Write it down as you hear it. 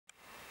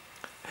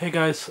Hey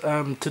guys,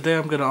 today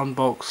I'm going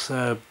to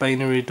unbox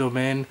Binary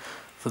Domain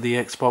for the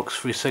Xbox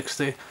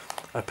 360.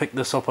 I picked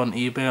this up on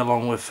eBay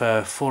along with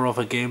 4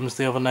 other games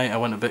the other night. I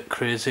went a bit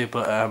crazy,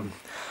 but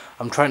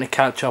I'm trying to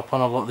catch up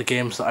on a lot of the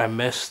games that I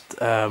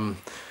missed on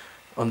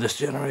this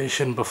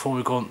generation before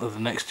we go on to the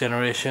next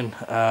generation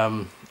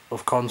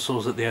of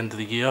consoles at the end of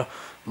the year,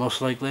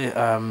 most likely.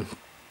 I'll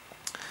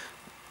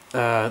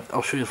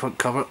show you the front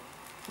cover.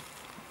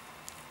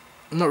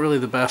 Not really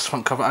the best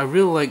front cover. I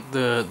really like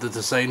the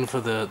design for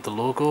the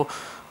logo,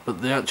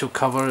 but the actual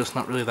cover is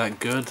not really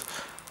that good.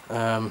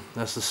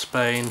 There's the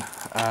spine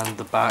and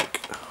the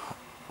back,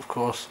 of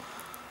course.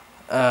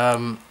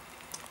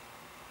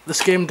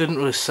 This game didn't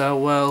really sell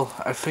well.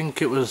 I think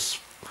a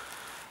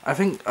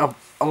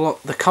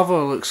lot. The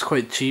cover looks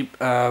quite cheap.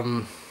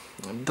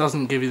 It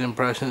doesn't give you the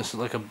impression it's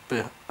like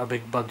a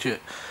big budget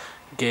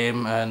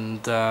game,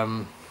 and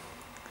I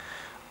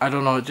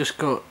don't know.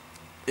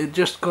 It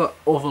just got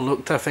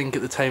overlooked. I think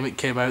at the time it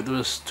came out there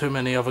was too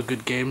many other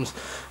good games.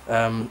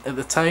 At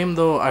the time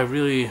though, I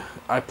always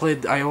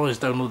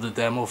download the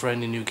demo for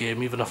any new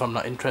game, even if I'm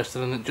not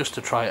interested in it, just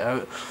to try it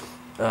out,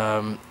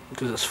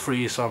 because it's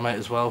free, so I might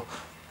as well.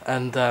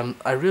 And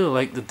I really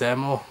liked the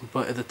demo,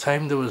 but at the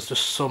time there was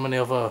just so many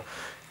other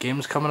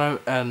games coming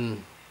out,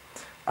 and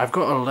I've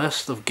got a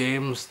list of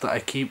games that I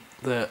keep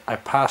that I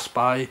pass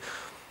by,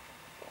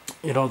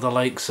 you know, the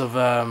likes of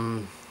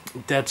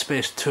Dead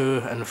Space 2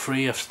 and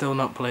 3, I've still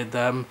not played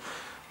them.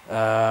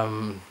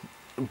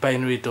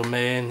 Binary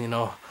Domain, you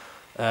know,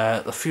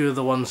 a few of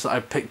the ones that I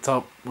picked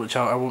up, which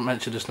I won't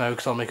mention just now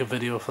because I'll make a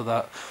video for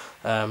that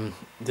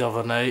the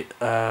other night,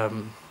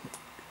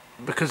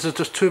 because there's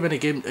just too many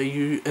games,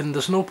 and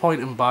there's no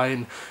point in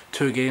buying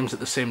 2 games at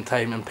the same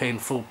time and paying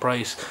full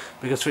price,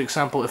 because for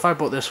example, if I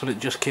bought this when it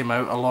just came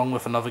out along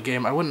with another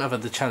game, I wouldn't have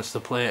had the chance to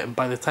play it, and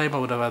by the time I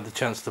would have had the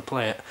chance to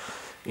play it,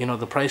 you know,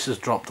 the price has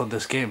dropped on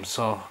this game.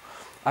 So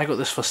I got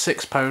this for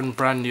 £6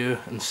 brand new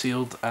and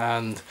sealed,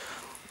 and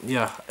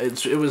yeah,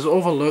 it was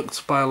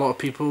overlooked by a lot of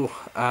people,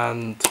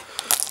 and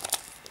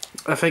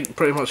I think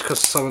pretty much because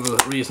of some of the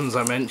reasons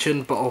I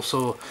mentioned, but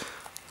also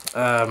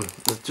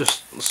there's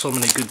just so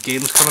many good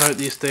games coming out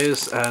these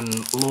days,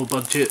 and low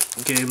budget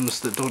games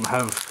that don't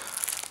have,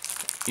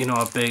 you know,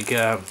 a big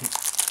that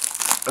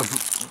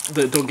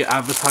don't get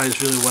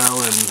advertised really well,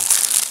 and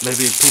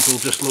maybe people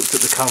just looked at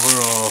the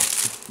cover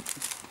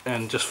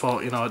and just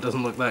thought, you know, it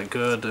doesn't look that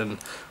good and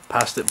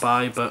passed it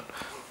by. But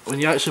when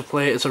you actually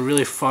play it, it's a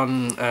really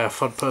fun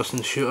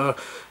third-person shooter.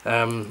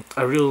 I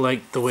really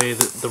like the way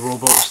that the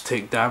robots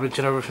take damage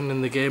and everything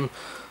in the game.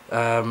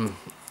 I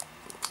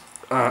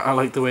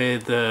like the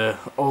way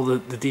all the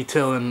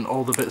detail and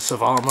all the bits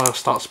of armor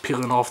starts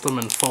peeling off them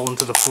and falling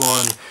to the floor,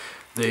 and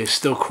they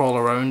still crawl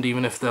around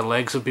even if their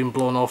legs have been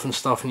blown off and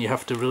stuff, and you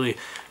have to really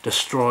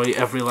destroy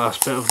every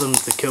last bit of them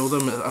to kill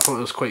them. I thought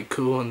it was quite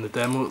cool in the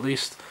demo, at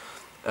least.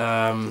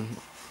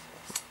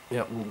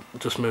 Yeah, we'll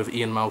just move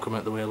Ian Malcolm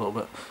out the way a little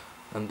bit,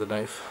 and the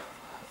knife.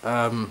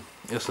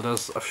 Yes, it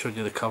is. I've showed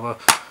you the cover.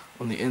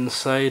 On the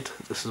inside,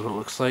 this is what it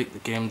looks like, the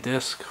game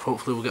disc.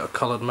 Hopefully we'll get a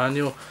coloured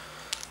manual.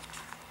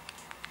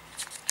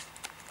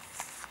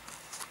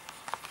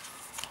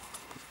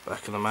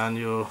 Back of the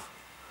manual,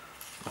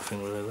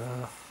 nothing really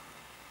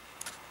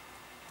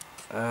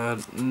there.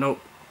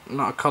 Nope,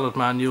 not a coloured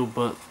manual,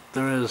 but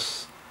there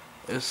is.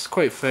 It's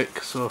quite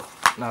thick, so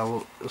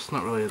no, it's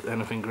not really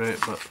anything great,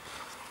 but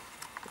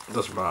it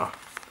doesn't matter.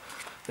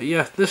 But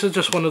yeah, this is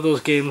just one of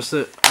those games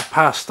that I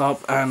passed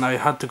up and I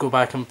had to go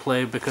back and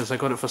play because I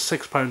got it for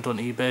 £6 on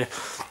eBay.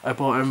 I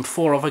bought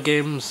 4 other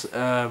games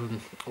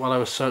while I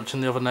was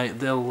searching the other night.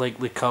 They'll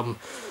likely come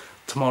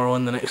tomorrow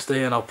and the next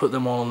day, and I'll put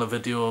them all in a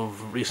video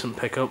of recent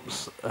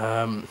pickups.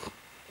 But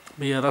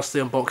yeah, that's the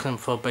unboxing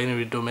for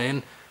Binary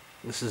Domain.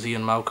 This is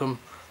Ian Malcolm,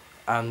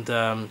 and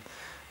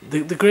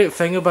the great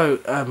thing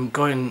about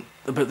going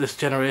about this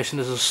generation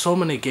is there's so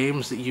many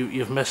games that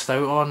you've missed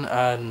out on,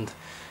 and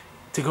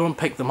to go and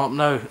pick them up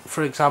now.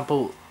 For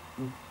example,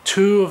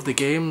 2 of the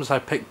games I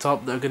picked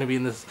up that are going to be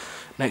in this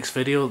next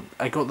video,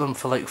 I got them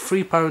for like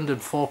 £3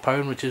 and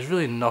 £4, which is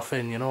really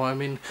nothing, you know what I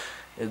mean?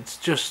 It's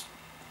just,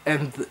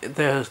 and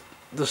there's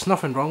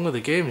nothing wrong with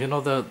the games, you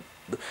know,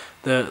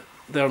 they're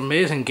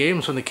amazing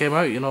games when they came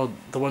out, you know,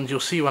 the ones you'll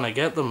see when I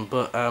get them,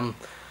 but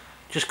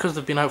just because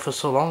they've been out for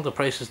so long, the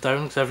price is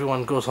down because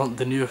everyone goes on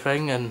the new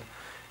thing, and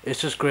it's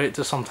just great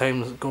to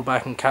sometimes go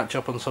back and catch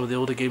up on some of the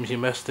older games you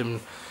missed, and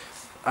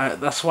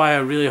that's why I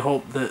really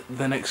hope that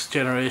the next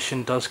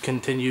generation does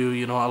continue,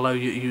 you know, allow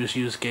you to use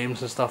used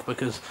games and stuff,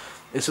 because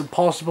it's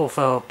impossible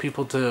for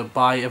people to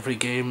buy every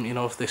game, you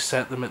know, if they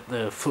set them at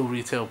the full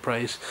retail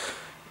price.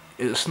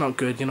 It's not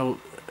good, you know.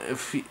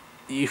 If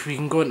you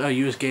can go into a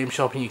used game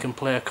shop and you can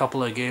play a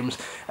couple of games,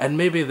 and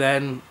maybe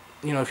then,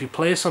 you know, if you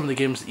play some of the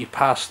games that you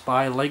passed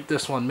by, like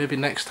this one, maybe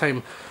next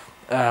time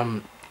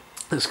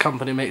this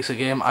company makes a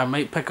game, I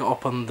might pick it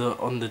up on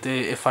the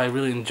day if I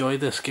really enjoy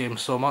this game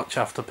so much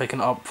after picking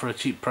it up for a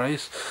cheap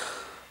price.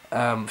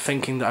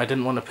 thinking that I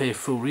didn't want to pay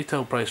full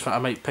retail price for it. I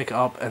might pick it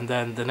up, and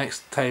then the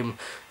next time,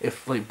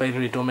 if like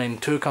Binary Domain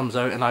 2 comes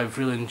out and I've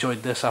really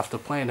enjoyed this after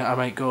playing it, I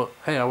might go,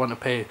 hey, I want to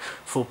pay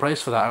full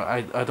price for that.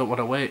 I don't want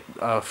to wait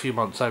a few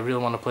months. I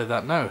really want to play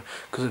that now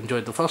because I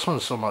enjoyed the first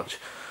one so much.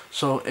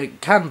 So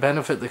it can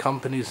benefit the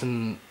companies,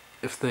 and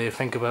if they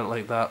think about it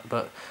like that.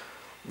 But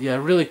yeah,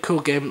 really cool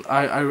game.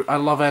 I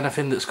love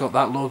anything that's got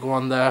that logo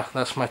on there.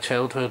 That's my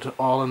childhood,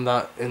 all in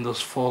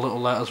those 4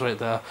 little letters right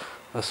there.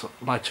 That's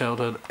my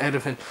childhood.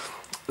 Anything.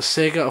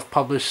 Sega have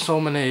published so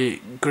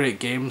many great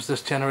games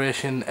this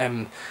generation,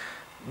 and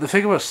the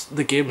thing about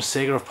the games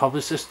Sega have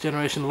published this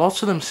generation,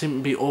 lots of them seem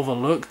to be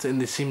overlooked,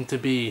 and they seem to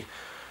be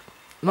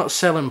not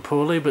selling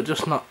poorly, but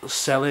just not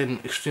selling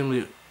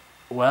extremely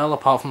well,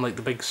 apart from like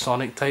the big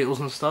Sonic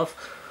titles and stuff.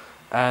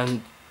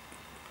 And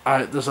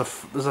there's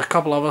a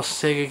couple other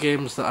Sega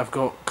games that I've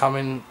got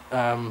coming,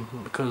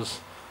 because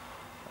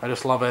I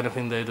just love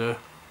anything they do.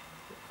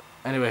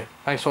 Anyway,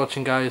 thanks for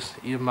watching, guys.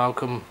 Ian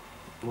Malcolm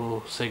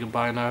will say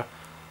goodbye now.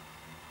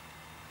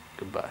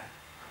 Goodbye.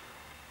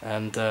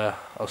 And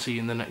I'll see you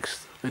in the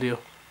next video.